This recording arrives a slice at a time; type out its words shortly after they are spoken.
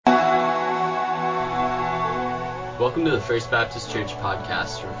Welcome to the First Baptist Church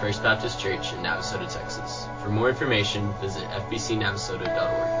podcast from First Baptist Church in Navasota, Texas. For more information, visit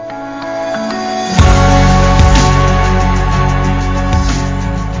fbcnavasota.org.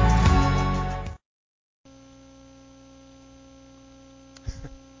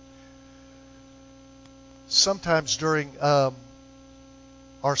 Sometimes during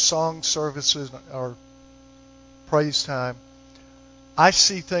our song services, our praise time, I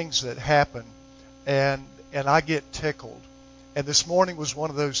see things that happen, and I get tickled. And this morning was one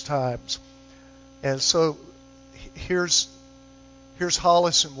of those times. And so here's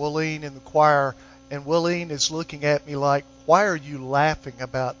Hollis and Willeen in the choir, and Willeen is looking at me like, "Why are you laughing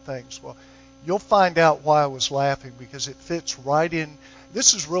about things?" Well, you'll find out why I was laughing, because it fits right in.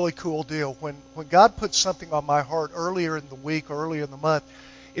 This is a really cool deal. When God puts something on my heart earlier in the week, earlier in the month,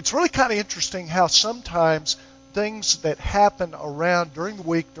 it's really kind of interesting how sometimes things that happen around during the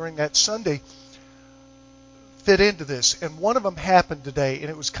week, during that Sunday, fit into this. And one of them happened today, and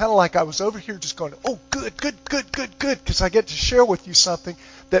it was kind of like I was over here just going, "Oh, good," because I get to share with you something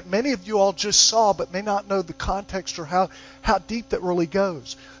that many of you all just saw but may not know the context or how deep that really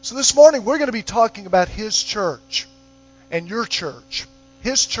goes. So this morning we're going to be talking about His church and your church.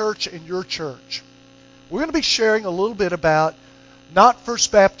 His church and your church. We're going to be sharing a little bit about not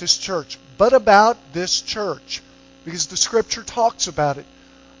First Baptist Church, but about this church, because the Scripture talks about it.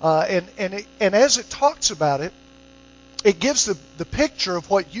 And as it talks about it, it gives the picture of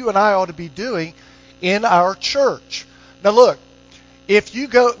what you and I ought to be doing in our church. Now look, if you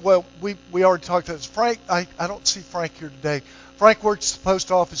go, well, we already talked about this. Frank, I don't see Frank here today. Frank works at the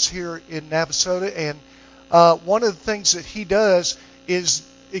post office here in Navasota, and one of the things that he does is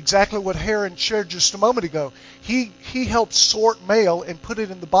exactly what Heron shared just a moment ago. He helps sort mail and put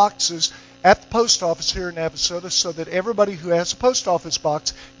it in the boxes at the post office here in Navasota so that everybody who has a post office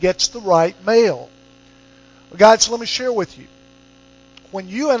box gets the right mail. Well, guys, let me share with you. When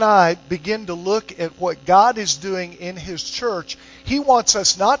you and I begin to look at what God is doing in His church, He wants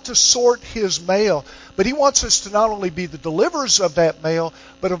us not to sort His mail, but He wants us to not only be the deliverers of that mail,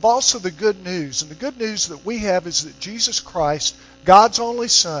 but of also the good news. And the good news that we have is that Jesus Christ, God's only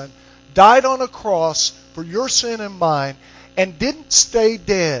Son, died on a cross for your sin and mine, and didn't stay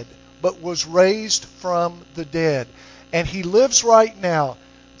dead, but was raised from the dead. And He lives right now,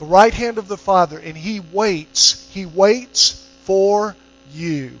 the right hand of the Father, and He waits for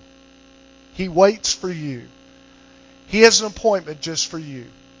you. He waits for you. He has an appointment just for you.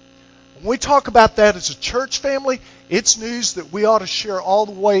 When we talk about that as a church family, it's news that we ought to share all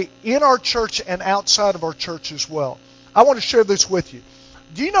the way in our church and outside of our church as well. I want to share this with you.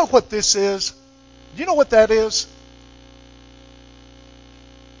 Do you know what this is? Do you know what that is?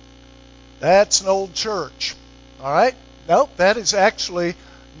 That's an old church. All right? Nope, that is actually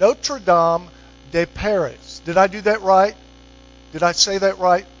Notre Dame de Paris. Did I do that right? Did I say that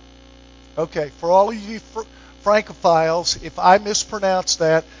right? Okay, for all of you Francophiles, if I mispronounce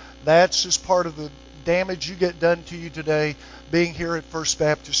that, that's just part of the damage you get done to you today being here at First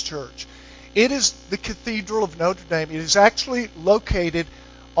Baptist Church. It is the Cathedral of Notre Dame. It is actually located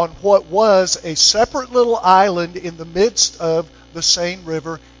on what was a separate little island in the midst of the Seine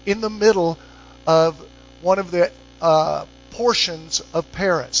River, in the middle of one of the portions of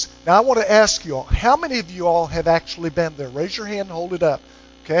Paris. Now I want to ask you all, how many of you all have actually been there? Raise your hand and hold it up.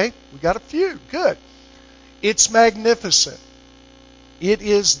 Okay, we got a few. Good. It's magnificent. It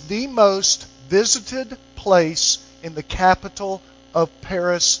is the most visited place in the capital of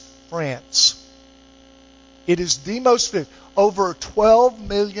Paris, France. It is the most visited. Over 12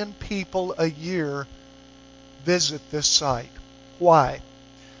 million people a year visit this site. Why?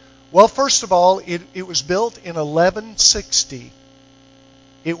 Well, first of all, it was built in 1160.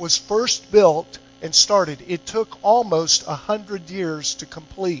 It was first built and started. It took almost 100 years to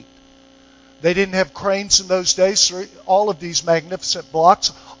complete. They didn't have cranes in those days, so all of these magnificent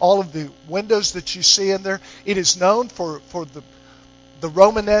blocks, all of the windows that you see in there, it is known for the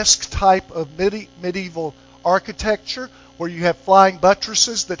Romanesque type of medieval architecture, where you have flying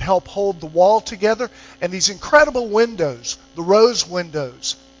buttresses that help hold the wall together, and these incredible windows, the rose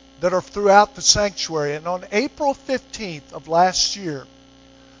windows, that are throughout the sanctuary. And on April 15th of last year,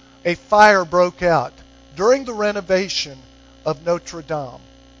 a fire broke out during the renovation of Notre Dame.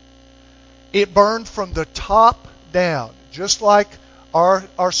 It burned from the top down, just like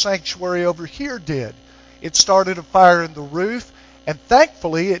our sanctuary over here did. It started a fire in the roof, and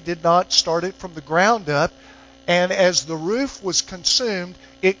thankfully it did not start it from the ground up. And as the roof was consumed,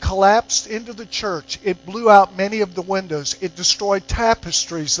 it collapsed into the church. It blew out many of the windows. It destroyed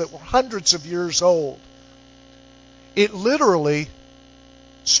tapestries that were hundreds of years old. It literally,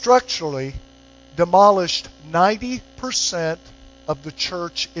 structurally, demolished 90% of the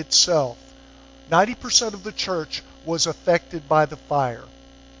church itself. 90% of the church was affected by the fire.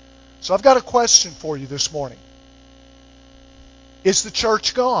 So I've got a question for you this morning. Is the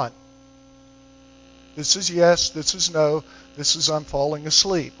church gone? This is yes, this is no, this is I'm falling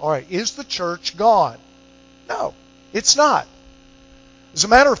asleep. All right, is the church gone? No, it's not. As a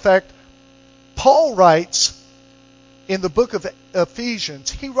matter of fact, Paul writes in the book of Ephesians,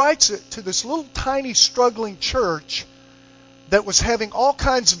 he writes it to this little tiny struggling church that was having all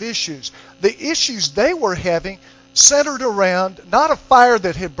kinds of issues. The issues they were having centered around not a fire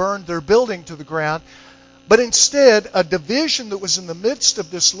that had burned their building to the ground, but instead a division that was in the midst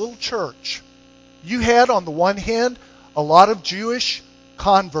of this little church. You had on the one hand a lot of Jewish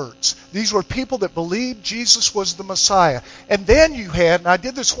converts. These were people that believed Jesus was the Messiah. And then you had, and I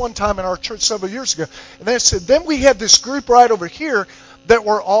did this one time in our church several years ago, and they said, then we had this group right over here that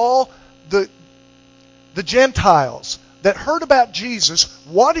were all the Gentiles that heard about Jesus,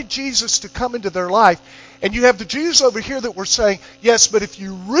 wanted Jesus to come into their life. And you have the Jews over here that were saying, yes, but if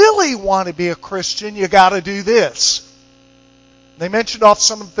you really want to be a Christian, you got to do this. They mentioned off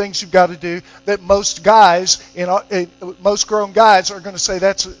some of the things you've got to do that most guys, most grown guys are going to say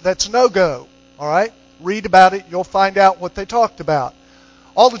that's no-go. All right? Read about it. You'll find out what they talked about.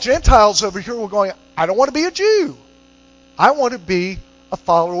 All the Gentiles over here were going, I don't want to be a Jew. I want to be a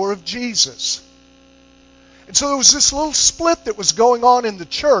follower of Jesus. And so there was this little split that was going on in the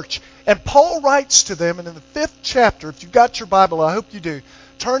church. And Paul writes to them, and in the 5th chapter, if you've got your Bible, I hope you do,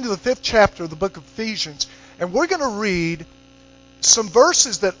 turn to the 5th chapter of the book of Ephesians, and we're going to read some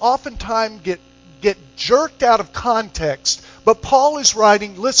verses that oftentimes get jerked out of context. But Paul is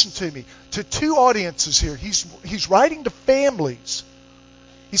writing, listen to me, to two audiences here. He's writing to families.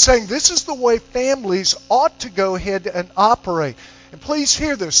 He's saying this is the way families ought to go ahead and operate. And please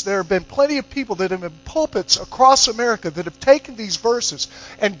hear this. There have been plenty of people that have been pulpits across America that have taken these verses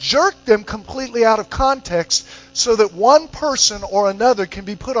and jerked them completely out of context so that one person or another can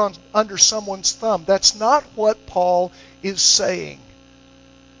be put under someone's thumb. That's not what Paul is saying.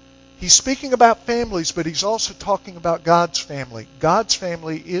 He's speaking about families, but he's also talking about God's family. God's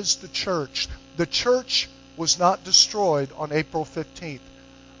family is the church. The church was not destroyed on April 15th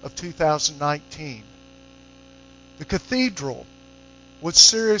of 2019. The cathedral was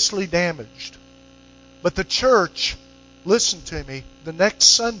seriously damaged. But the church, listen to me, the next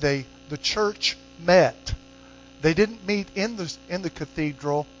Sunday the church met. They didn't meet in the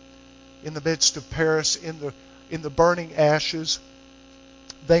cathedral in the midst of Paris in the burning ashes.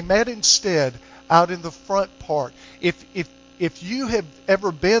 They met instead out in the front part. If you have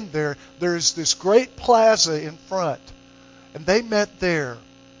ever been there, there's this great plaza in front. And they met there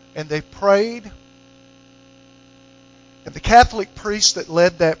and they prayed. And the Catholic priest that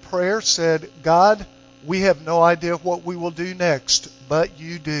led that prayer said, God, we have no idea what we will do next, but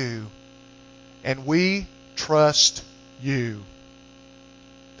you do. And we trust you.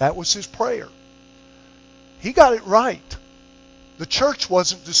 That was his prayer. He got it right. The church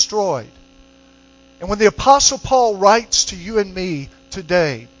wasn't destroyed. And when the Apostle Paul writes to you and me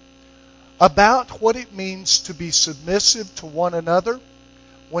today about what it means to be submissive to one another,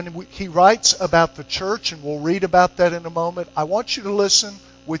 when he writes about the church, and we'll read about that in a moment, I want you to listen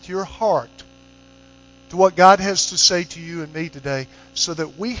with your heart to what God has to say to you and me today so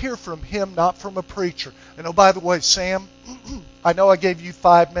that we hear from him, not from a preacher. And oh, by the way, Sam, I know I gave you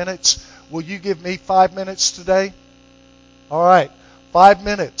 5 minutes. Will you give me 5 minutes today? All right, 5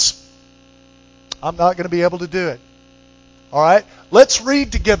 minutes. I'm not going to be able to do it. All right, let's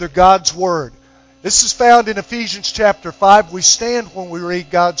read together God's Word. This is found in Ephesians chapter 5. We stand when we read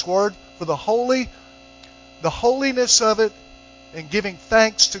God's Word for the holiness of it and giving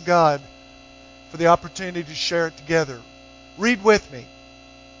thanks to God for the opportunity to share it together. Read with me.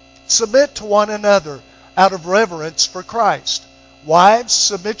 Submit to one another out of reverence for Christ. Wives,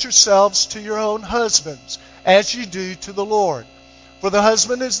 submit yourselves to your own husbands, as you do to the Lord. For the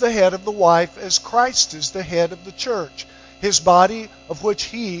husband is the head of the wife, as Christ is the head of the church, his body, of which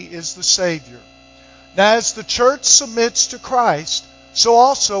he is the Savior. Now as the church submits to Christ, so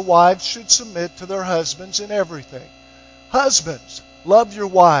also wives should submit to their husbands in everything. Husbands, love your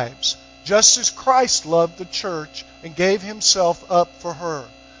wives, just as Christ loved the church and gave himself up for her,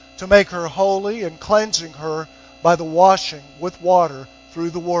 to make her holy and cleansing her by the washing with water through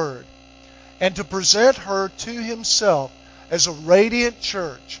the Word, and to present her to himself as a radiant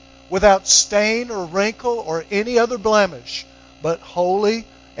church, without stain or wrinkle or any other blemish, but holy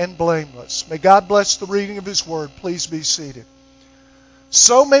and blameless. May God bless the reading of his Word. Please be seated.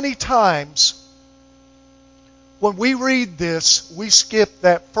 So many times when we read this, we skip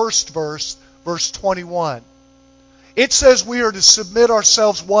that first verse verse 21. It says we are to submit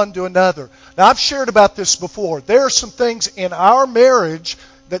ourselves one to another. Now, I've shared about this before. There are some things in our marriage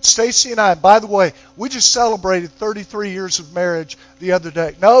that Stacy and I, by the way, we just celebrated 33 years of marriage the other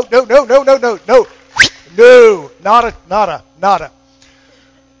day. No, nada.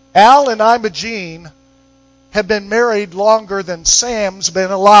 Al and Imogene have been married longer than Sam's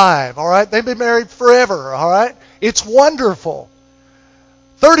been alive, all right? They've been married forever, all right? It's wonderful.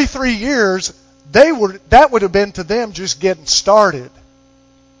 33 years, that would have been to them just getting started.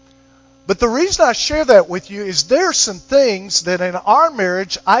 But the reason I share that with you is there are some things that in our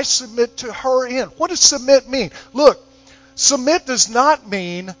marriage I submit to her in. What does submit mean? Look, submit does not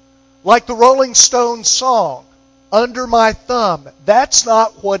mean like the Rolling Stones song, under my thumb. That's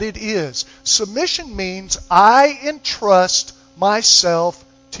not what it is. Submission means I entrust myself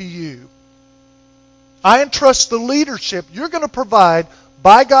to you. I entrust the leadership you're going to provide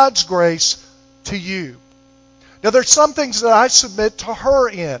by God's grace to you. Now, there's some things that I submit to her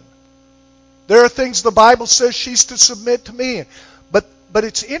in. There are things the Bible says she's to submit to me in. But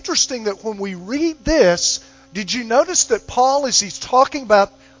it's interesting that when we read this, did you notice that Paul, as he's talking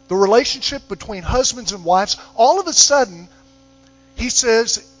about the relationship between husbands and wives, all of a sudden, he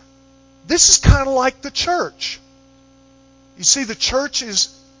says, this is kind of like the church. You see, the church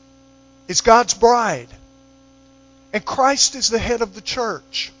is God's bride. And Christ is the head of the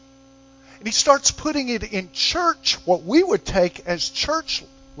church. And he starts putting it in church, what we would take as church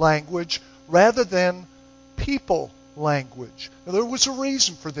language, rather than people language. Now, there was a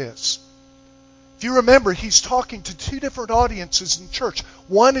reason for this. If you remember, he's talking to two different audiences in church.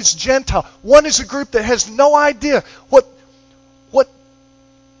 One is Gentile. One is a group that has no idea what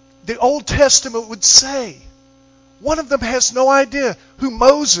the Old Testament would say. One of them has no idea who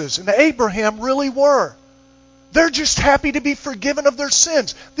Moses and Abraham really were. They're just happy to be forgiven of their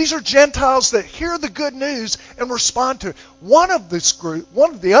sins. These are Gentiles that hear the good news and respond to it. One of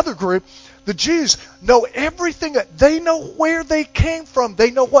the other group, the Jews, know everything. They know where they came from.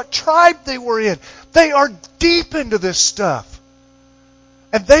 They know what tribe they were in. They are deep into this stuff.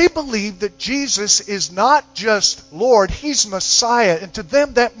 And they believe that Jesus is not just Lord, He's Messiah. And to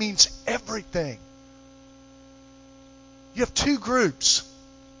them that means everything. You have two groups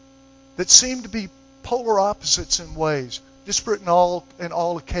that seem to be polar opposites in ways, disparate in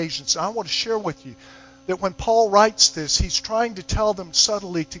all occasions. I want to share with you that when Paul writes this, he's trying to tell them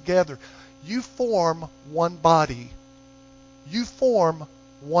subtly together, you form one body. You form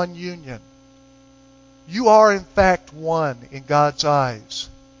one union. You are in fact one in God's eyes.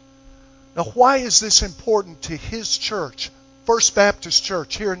 Now, why is this important to His church, First Baptist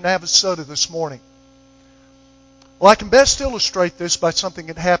Church here in Navasota this morning? Well, I can best illustrate this by something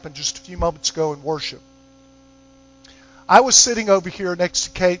that happened just a few moments ago in worship. I was sitting over here next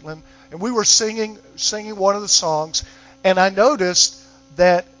to Caitlin, and we were singing one of the songs, and I noticed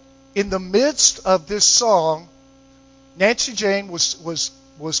that in the midst of this song, Nancy Jane was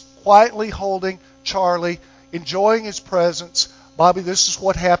quietly holding Charlie, enjoying his presence. Bobby, this is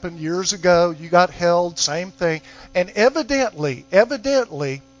what happened years ago. You got held, same thing. And evidently,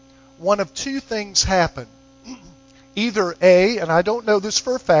 one of two things happened. Either A, and I don't know this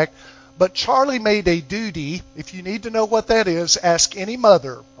for a fact, but Charlie made a duty. If you need to know what that is, ask any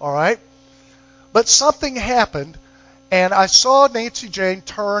mother, all right? But something happened, and I saw Nancy Jane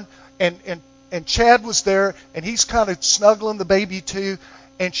turn, and Chad was there, and he's kind of snuggling the baby too,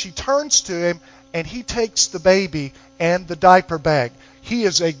 and she turns to him, and he takes the baby and the diaper bag. He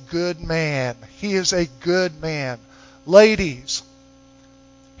is a good man. He is a good man. Ladies,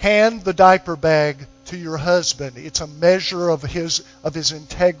 hand the diaper bag to your husband. It's a measure of his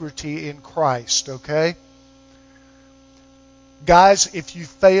integrity in Christ, okay? Guys, if you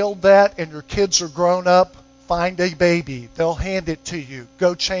failed that and your kids are grown up, find a baby. They'll hand it to you.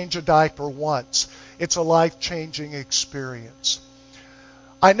 Go change a diaper once. It's a life-changing experience.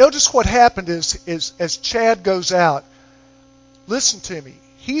 I noticed what happened is as Chad goes out, listen to me,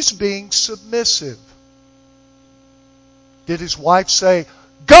 he's being submissive. Did his wife say,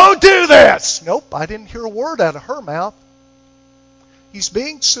 "Go do this"? Nope, I didn't hear a word out of her mouth. He's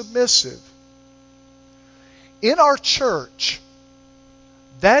being submissive. In our church,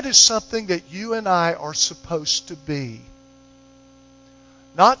 that is something that you and I are supposed to be.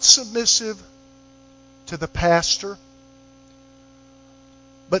 Not submissive to the pastor,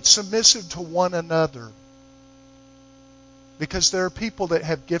 but submissive to one another. Because there are people that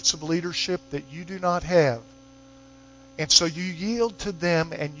have gifts of leadership that you do not have. And so you yield to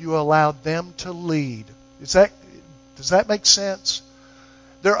them and you allow them to lead. Does that make sense?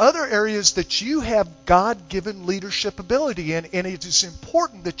 there are other areas that you have God-given leadership ability in, and it is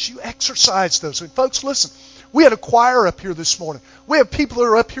important that you exercise those. And folks, listen, we had a choir up here this morning. We have people that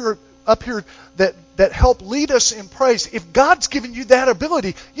are up here that help lead us in praise. If God's given you that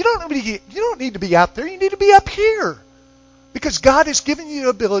ability, you don't need to be out there. You need to be up here. Because God has given you the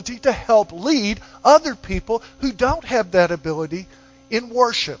ability to help lead other people who don't have that ability in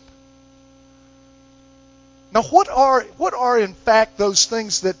worship. Now, what are in fact those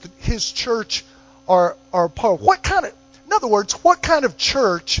things that His church are part of? In other words, what kind of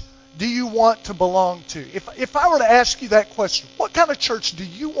church do you want to belong to? If I were to ask you that question, what kind of church do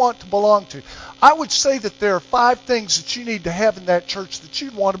you want to belong to? I would say that there are 5 things that you need to have in that church that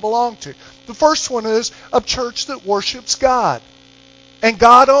you'd want to belong to. The first one is a church that worships God and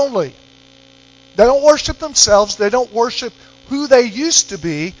God only. They don't worship themselves. They don't worship who they used to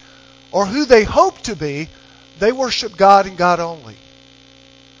be or who they hope to be. They worship God and God only.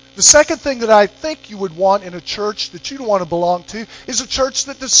 The second thing that I think you would want in a church that you want to belong to is a church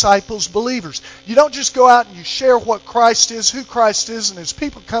that disciples believers. You don't just go out and you share what Christ is, who Christ is, and as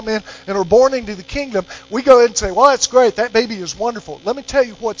people come in and are born into the kingdom, we go in and say, well, that's great, that baby is wonderful. Let me tell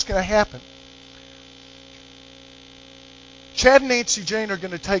you what's going to happen. Chad and Nancy Jane are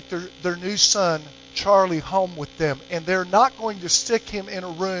going to take their new son, Charlie, home with them, and they're not going to stick him in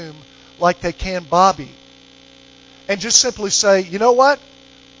a room like they can Bobby and just simply say, you know what?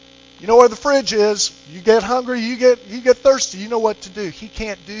 You know where the fridge is. You get hungry, you get thirsty, you know what to do. He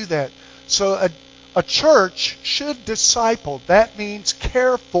can't do that. So a church should disciple. That means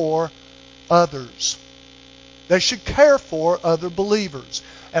care for others. They should care for other believers.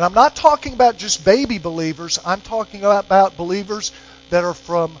 And I'm not talking about just baby believers. I'm talking about believers that are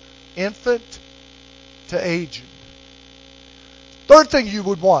from infant to aged. Third thing you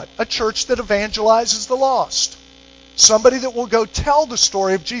would want, a church that evangelizes the lost. Somebody that will go tell the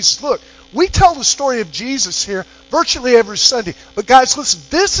story of Jesus. Look, we tell the story of Jesus here virtually every Sunday. But guys, listen,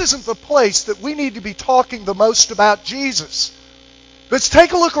 this isn't the place that we need to be talking the most about Jesus. Let's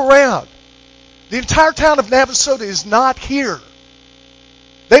take a look around. The entire town of Navasota is not here.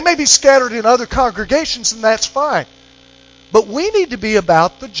 They may be scattered in other congregations, and that's fine. But we need to be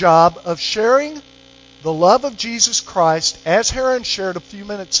about the job of sharing the love of Jesus Christ, as Heron shared a few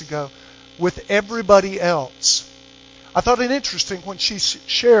minutes ago, with everybody else. I thought it interesting when she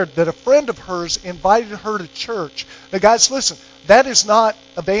shared that a friend of hers invited her to church. Now guys, listen, that is not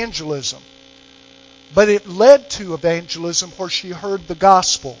evangelism. But it led to evangelism where she heard the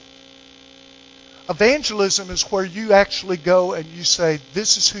gospel. Evangelism is where you actually go and you say,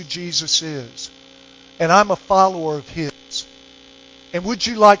 this is who Jesus is. And I'm a follower of His. And would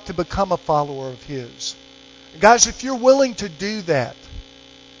you like to become a follower of His? And guys, if you're willing to do that,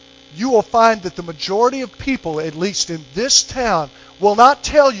 you will find that the majority of people, at least in this town, will not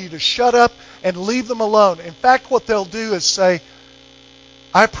tell you to shut up and leave them alone. In fact, what they'll do is say,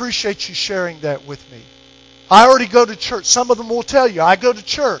 I appreciate you sharing that with me. I already go to church. Some of them will tell you, I go to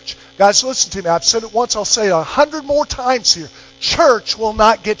church. Guys, listen to me. I've said it once. I'll say it 100 more times here. Church will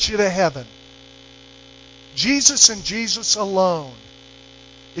not get you to heaven. Jesus and Jesus alone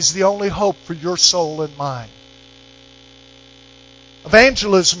is the only hope for your soul and mine.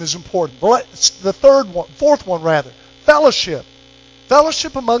 Evangelism is important. The fourth one, fellowship.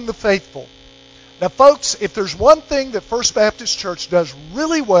 Fellowship among the faithful. Now, folks, if there's one thing that First Baptist Church does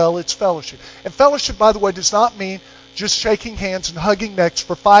really well, it's fellowship. And fellowship, by the way, does not mean just shaking hands and hugging necks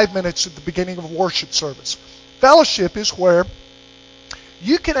for 5 minutes at the beginning of a worship service. Fellowship is where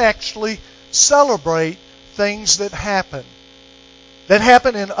you can actually celebrate things that happen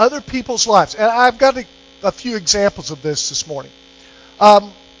in other people's lives. And I've got a few examples of this morning.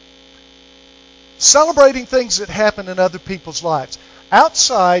 Celebrating things that happen in other people's lives.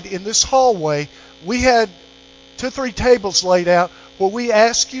 Outside in this hallway, we had 2 or 3 tables laid out where we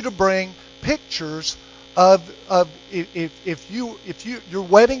asked you to bring pictures of your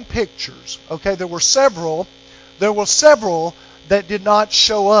wedding pictures. Okay, there were several that did not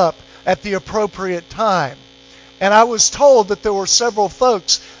show up at the appropriate time. And I was told that there were several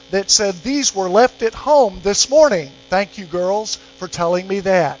folks that said these were left at home this morning. Thank you, girls, for telling me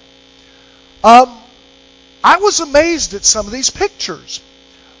that. I was amazed at some of these pictures.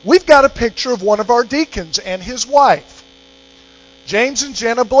 We've got a picture of one of our deacons and his wife, James and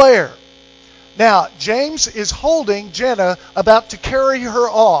Jenna Blair. Now, James is holding Jenna, about to carry her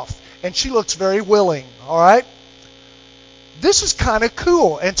off, and she looks very willing, all right? This is kind of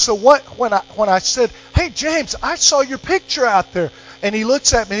cool. And so when I said, hey, James, I saw your picture out there. And he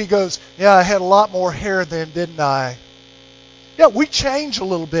looks at me and he goes, yeah, I had a lot more hair then, didn't I? Yeah, we change a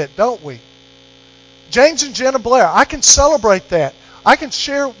little bit, don't we? James and Jenna Blair, I can celebrate that. I can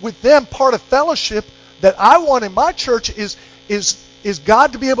share with them part of fellowship that I want in my church is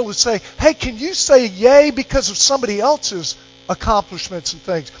God to be able to say, hey, can you say yay because of somebody else's accomplishments and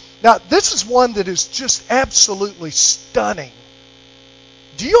things? Now, this is one that is just absolutely stunning.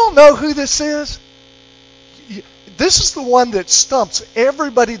 Do you all know who this is? This is the one that stumps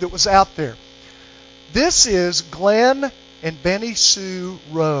everybody that was out there. This is Glenn and Benny Sue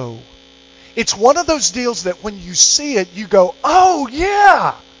Rowe. It's one of those deals that when you see it, you go, oh,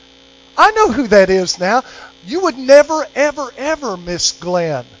 yeah, I know who that is now. You would never, ever, ever miss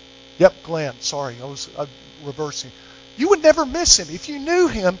Glenn. Yep, Glenn. Sorry, I was reversing. You would never miss him. If you knew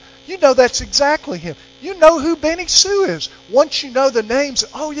him, you know that's exactly him. You know who Benny Sue is. Once you know the names,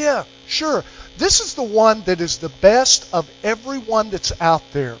 oh, yeah, sure. This is the one that is the best of everyone that's out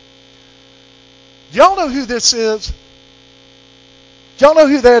there. Do y'all know who this is? Do y'all know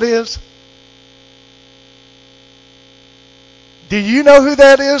who that is? Do you know who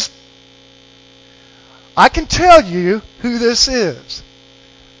that is? I can tell you who this is.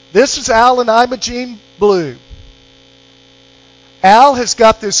 This is Al and Imogene Blue. Al has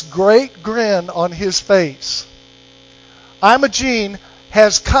got this great grin on his face. Imogene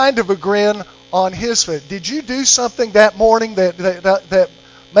has kind of a grin on his face. Did you do something that morning that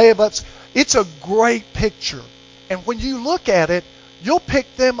may have upset? It's a great picture. And when you look at it, you'll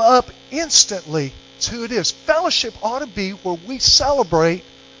pick them up instantly. It's who it is. Fellowship ought to be where we celebrate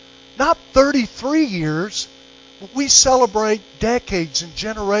not 33 years, but we celebrate decades and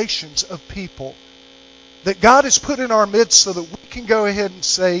generations of people that God has put in our midst so that we can go ahead and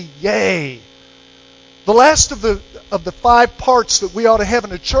say, yay. The last of the 5 parts that we ought to have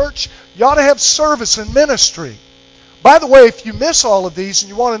in a church, you ought to have service and ministry. By the way, if you miss all of these and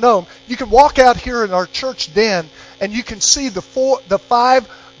you want to know them, you can walk out here in our church den and you can see the 5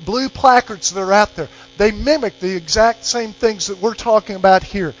 blue placards that are out there. They mimic the exact same things that we're talking about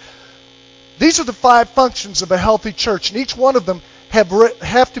here. These are the 5 functions of a healthy church, and each one of them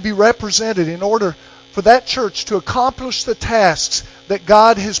have to be represented in order for that church to accomplish the tasks that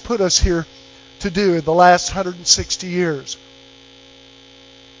God has put us here to do in the last 160 years.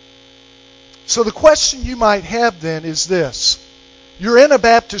 So the question you might have then is this. You're in a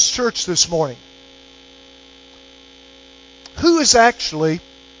Baptist church this morning. Who is actually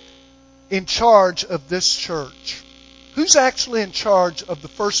in charge of this church? Who's actually in charge of the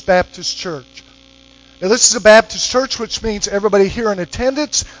First Baptist Church? Now, this is a Baptist church, which means everybody here in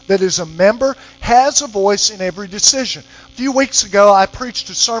attendance that is a member has a voice in every decision. A few weeks ago, I preached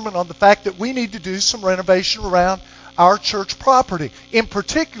a sermon on the fact that we need to do some renovation around our church property, in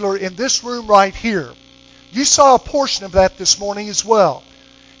particular in this room right here. You saw a portion of that this morning as well.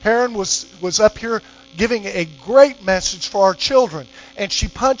 Heron was up here giving a great message for our children, and she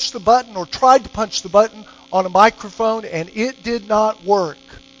punched the button or tried to punch the button on a microphone, and it did not work.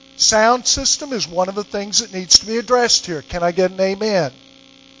 Sound system is one of the things that needs to be addressed here. Can I get an amen?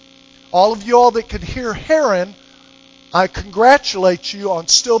 All of you all that could hear Heron, I congratulate you on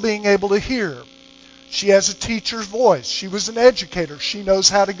still being able to hear. She has a teacher's voice. She was an educator. She knows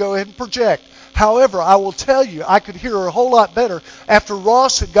how to go ahead and project. However, I will tell you, I could hear her a whole lot better after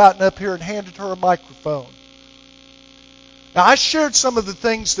Ross had gotten up here and handed her a microphone. Now, I shared some of the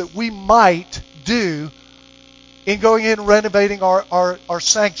things that we might do in going in and renovating our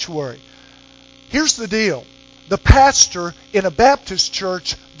sanctuary. Here's the deal. The pastor in a Baptist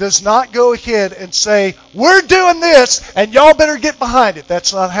church does not go ahead and say, we're doing this and y'all better get behind it.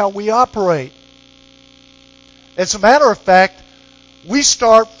 That's not how we operate. As a matter of fact, we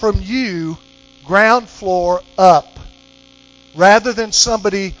start from you, ground floor up, rather than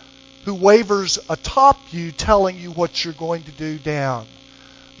somebody who wavers atop you telling you what you're going to do down.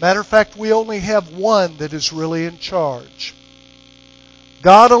 Matter of fact, we only have one that is really in charge.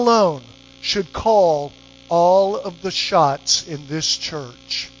 God alone should call all of the shots in this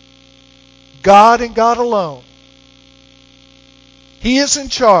church. God and God alone. He is in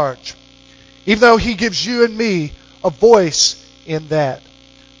charge, even though He gives you and me a voice in that.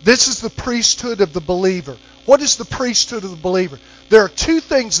 This is the priesthood of the believer. What is the priesthood of the believer? There are 2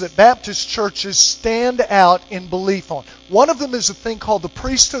 things that Baptist churches stand out in belief on. One of them is a thing called the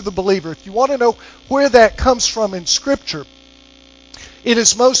priesthood of the believer. If you want to know where that comes from in Scripture, it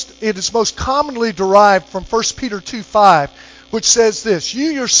is most commonly derived from 1 Peter 2:5, which says this, you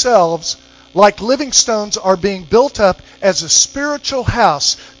yourselves, like living stones, are being built up as a spiritual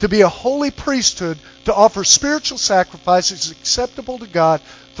house to be a holy priesthood, to offer spiritual sacrifices acceptable to God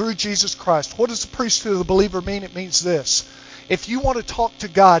through Jesus Christ. What does the priesthood of the believer mean? It means this. If you want to talk to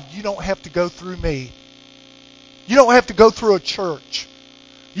God, you don't have to go through me. You don't have to go through a church.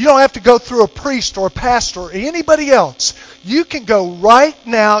 You don't have to go through a priest or a pastor or anybody else. You can go right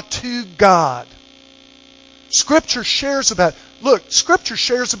now to God. Scripture shares about, Scripture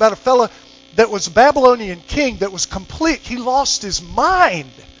shares about a fellow that was a Babylonian king that was complete. He lost his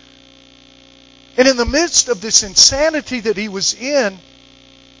mind. And in the midst of this insanity that he was in,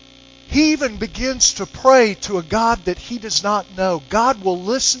 he even begins to pray to a God that he does not know. God will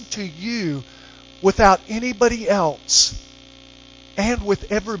listen to you without anybody else and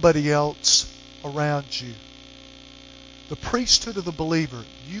with everybody else around you. The priesthood of the believer,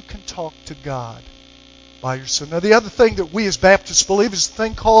 you can talk to God by yourself. Now, the other thing that we as Baptists believe is a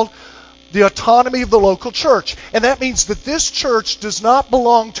thing called the autonomy of the local church. And that means that this church does not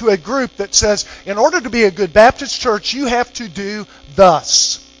belong to a group that says, in order to be a good Baptist church, you have to do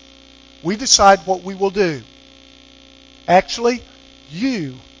thus. We decide what we will do. Actually,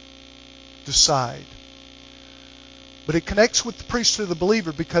 you decide. But it connects with the priesthood of the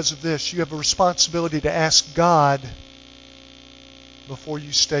believer because of this. You have a responsibility to ask God before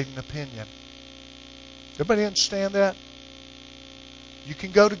you state an opinion. Everybody understand that? You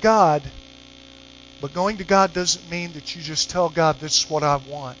can go to God, but going to God doesn't mean that you just tell God, this is what I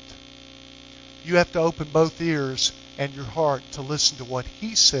want. You have to open both ears and your heart to listen to what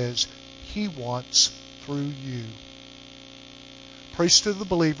He says He wants through you. Priesthood of the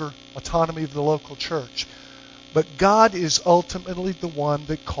believer, autonomy of the local church. But God is ultimately the one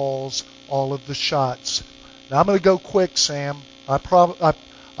that calls all of the shots. Now I'm going to go quick, Sam. I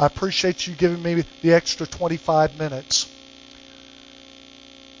appreciate you giving me the extra 25 minutes.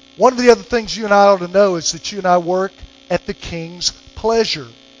 One of the other things you and I ought to know is that you and I work at the King's pleasure.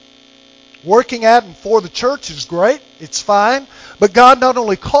 Working at and for the church is great. It's fine. But God not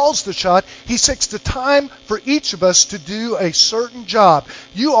only calls the shot, He sets the time for each of us to do a certain job.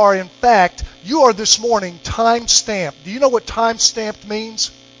 You are this morning time-stamped. Do you know what time-stamped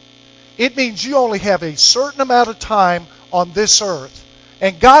means? It means you only have a certain amount of time on this earth.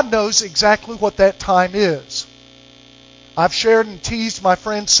 And God knows exactly what that time is. I've shared and teased my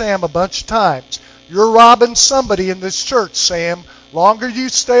friend Sam a bunch of times. You're robbing somebody in this church, Sam. Longer you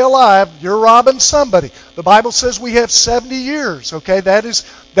stay alive, you're robbing somebody. The Bible says we have 70 years, okay? That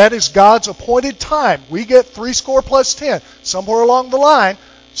is God's appointed time. We get 70 plus 10. Somewhere along the line,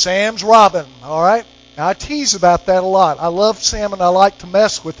 Sam's robbing, all right? Now, I tease about that a lot. I love Sam and I like to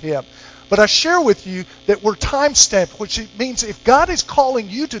mess with him. But I share with you that we're time-stamped, which means if God is calling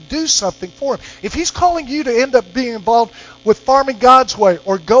you to do something for Him, if He's calling you to end up being involved with Farming God's Way,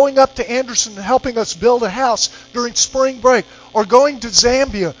 or going up to Anderson and helping us build a house during spring break, or going to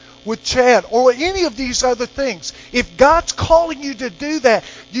Zambia with Chad, or any of these other things, if God's calling you to do that,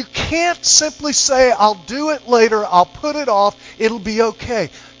 you can't simply say, I'll do it later, I'll put it off, it'll be okay.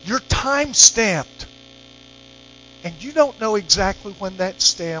 You're time-stamped. And you don't know exactly when that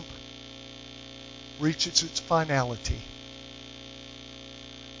stamp reaches its finality.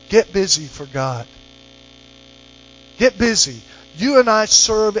 Get busy for God. Get busy. You and I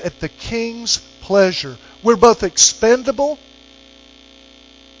serve at the King's pleasure. We're both expendable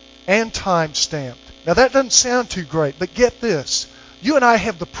and time-stamped. Now that doesn't sound too great, but get this. You and I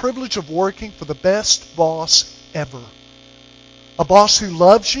have the privilege of working for the best boss ever. A boss who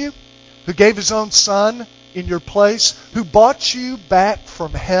loves you, who gave His own Son in your place, who bought you back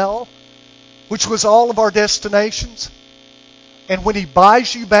from hell, which was all of our destinations. And when He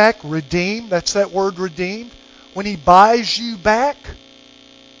buys you back, redeemed, that's that word redeemed. When He buys you back,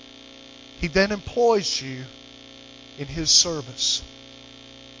 He then employs you in His service.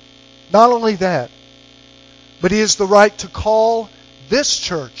 Not only that, but He has the right to call this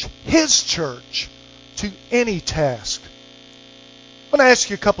church, His church, to any task. I'm going to ask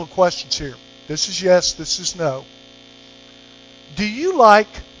you a couple of questions here. This is yes, this is no. Do you like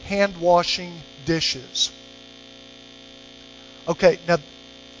hand washing dishes? Okay, now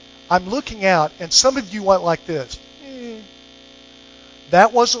I'm looking out, and some of you went like this.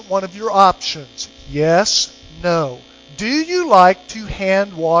 That wasn't one of your options. Yes, no. Do you like to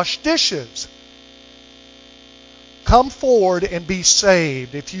hand wash dishes? Come forward and be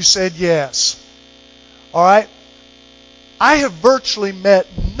saved if you said yes. All right? I have virtually met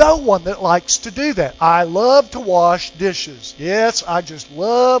no one that likes to do that. I love to wash dishes. Yes, I just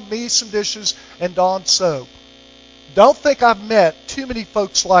love me some dishes and Dawn soap. Don't think I've met too many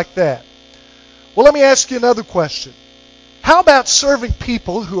folks like that. Well, let me ask you another question. How about serving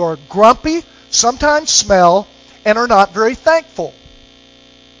people who are grumpy, sometimes smell, and are not very thankful?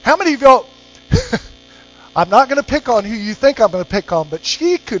 How many of y'all... I'm not going to pick on who you think I'm going to pick on, but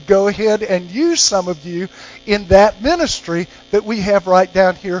she could go ahead and use some of you in that ministry that we have right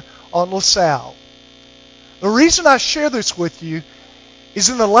down here on LaSalle. The reason I share this with you is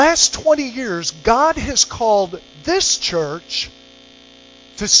in the last 20 years, God has called this church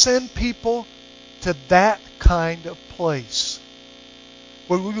to send people to that kind of place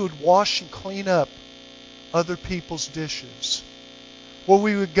where we would wash and clean up other people's dishes, where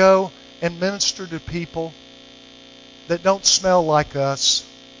we would go and minister to people that don't smell like us,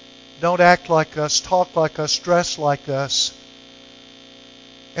 don't act like us, talk like us, dress like us,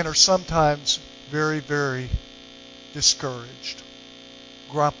 and are sometimes very, very discouraged,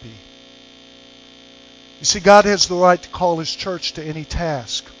 grumpy. You see, God has the right to call His church to any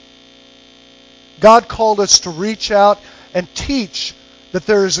task. God called us to reach out and teach that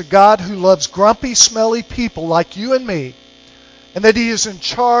there is a God who loves grumpy, smelly people like you and me, and that He is in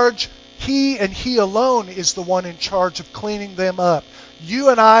charge. He and He alone is the one in charge of cleaning them up. You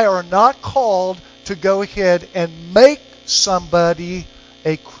and I are not called to go ahead and make somebody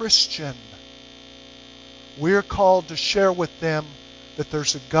a Christian. We're called to share with them that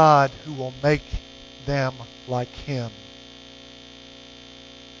there's a God who will make them like Him.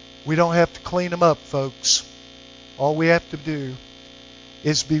 We don't have to clean them up, folks. All we have to do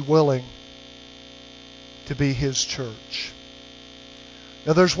is be willing to be His church.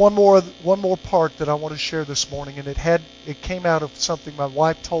 Now there's one more part that I want to share this morning, and it came out of something my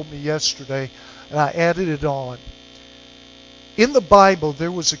wife told me yesterday, and I added it on. In the Bible,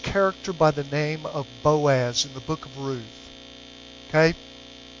 there was a character by the name of Boaz in the book of Ruth. Okay?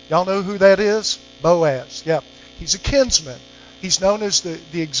 Y'all know who that is? Boaz. Yeah. He's a kinsman. He's known as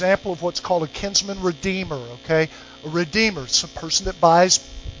the example of what's called a kinsman redeemer. Okay? A redeemer. It's a person that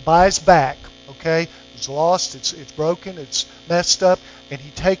buys back. Okay? It's lost, it's broken, it's messed up, and he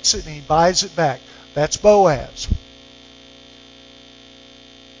takes it and he buys it back. That's Boaz.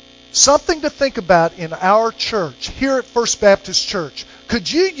 Something to think about in our church, here at First Baptist Church.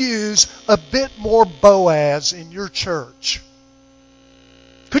 Could you use a bit more Boaz in your church?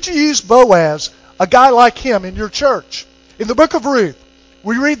 Could you use Boaz, a guy like him, in your church? In the book of Ruth,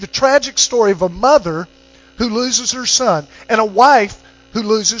 we read the tragic story of a mother who loses her son and a wife who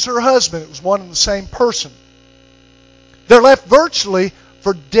loses her husband. It was one and the same person. They're left virtually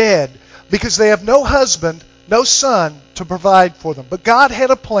for dead because they have no husband, no son to provide for them. But God had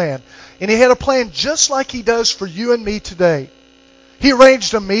a plan, and He had a plan just like He does for you and me today. He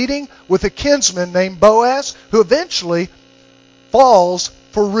arranged a meeting with a kinsman named Boaz, who eventually falls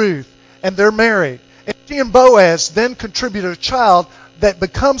for Ruth, and they're married. And she and Boaz then contribute a child that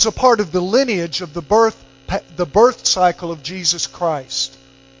becomes a part of the lineage of the birth cycle of Jesus Christ.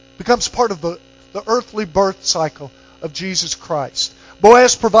 Becomes part of the earthly birth cycle of Jesus Christ.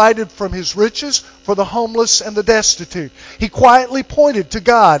 Boaz provided from his riches for the homeless and the destitute. He quietly pointed to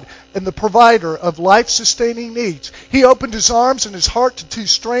God and the provider of life-sustaining needs. He opened his arms and his heart to two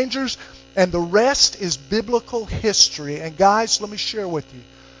strangers, and the rest is biblical history. And guys, let me share with you.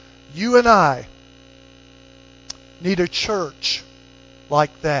 You and I need a church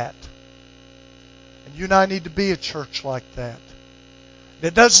like that. And you and I need to be a church like that. And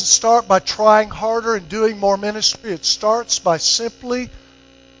it doesn't start by trying harder and doing more ministry. It starts by simply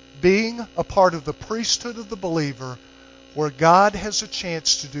being a part of the priesthood of the believer, where God has a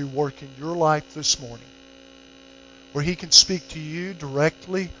chance to do work in your life this morning, where He can speak to you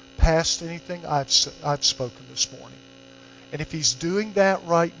directly past anything I've spoken this morning. And if He's doing that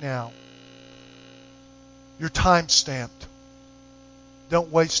right now, you're time-stamped.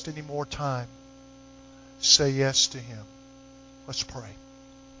 Don't waste any more time. Say yes to Him. Let's pray.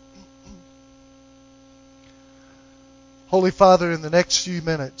 Holy Father, in the next few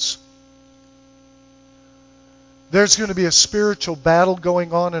minutes, there's going to be a spiritual battle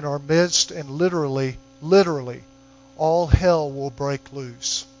going on in our midst, and literally, all hell will break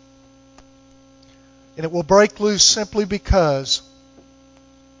loose. And it will break loose simply because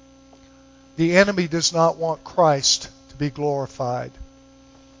the enemy does not want Christ to be glorified.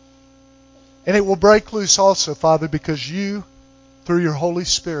 And it will break loose also, Father, because You, through Your Holy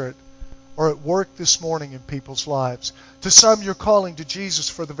Spirit, are at work this morning in people's lives. To some, You're calling to Jesus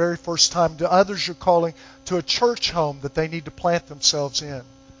for the very first time. To others, You're calling to a church home that they need to plant themselves in.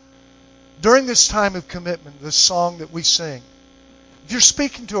 During this time of commitment, this song that we sing, if you're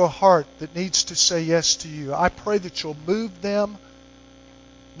speaking to a heart that needs to say yes to You, I pray that You'll move them,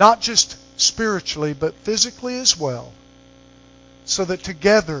 not just spiritually, but physically as well, so that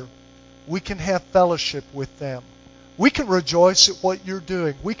together we can have fellowship with them. We can rejoice at what You're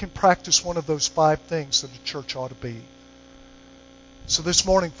doing. We can practice one of those 5 things that a church ought to be. So this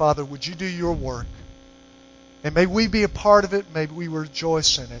morning, Father, would You do Your work? And may we be a part of it. May we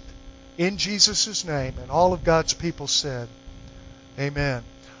rejoice in it. In Jesus' name. And all of God's people said, Amen.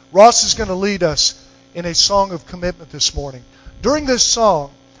 Ross is going to lead us in a song of commitment this morning. During this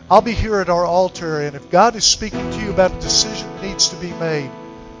song, I'll be here at our altar, and if God is speaking to you about a decision that needs to be made,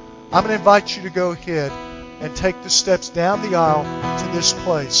 I'm going to invite you to go ahead and take the steps down the aisle to this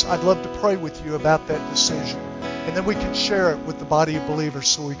place. I'd love to pray with you about that decision. And then we can share it with the body of believers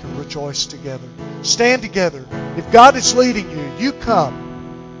so we can rejoice together. Stand together. If God is leading you, you come.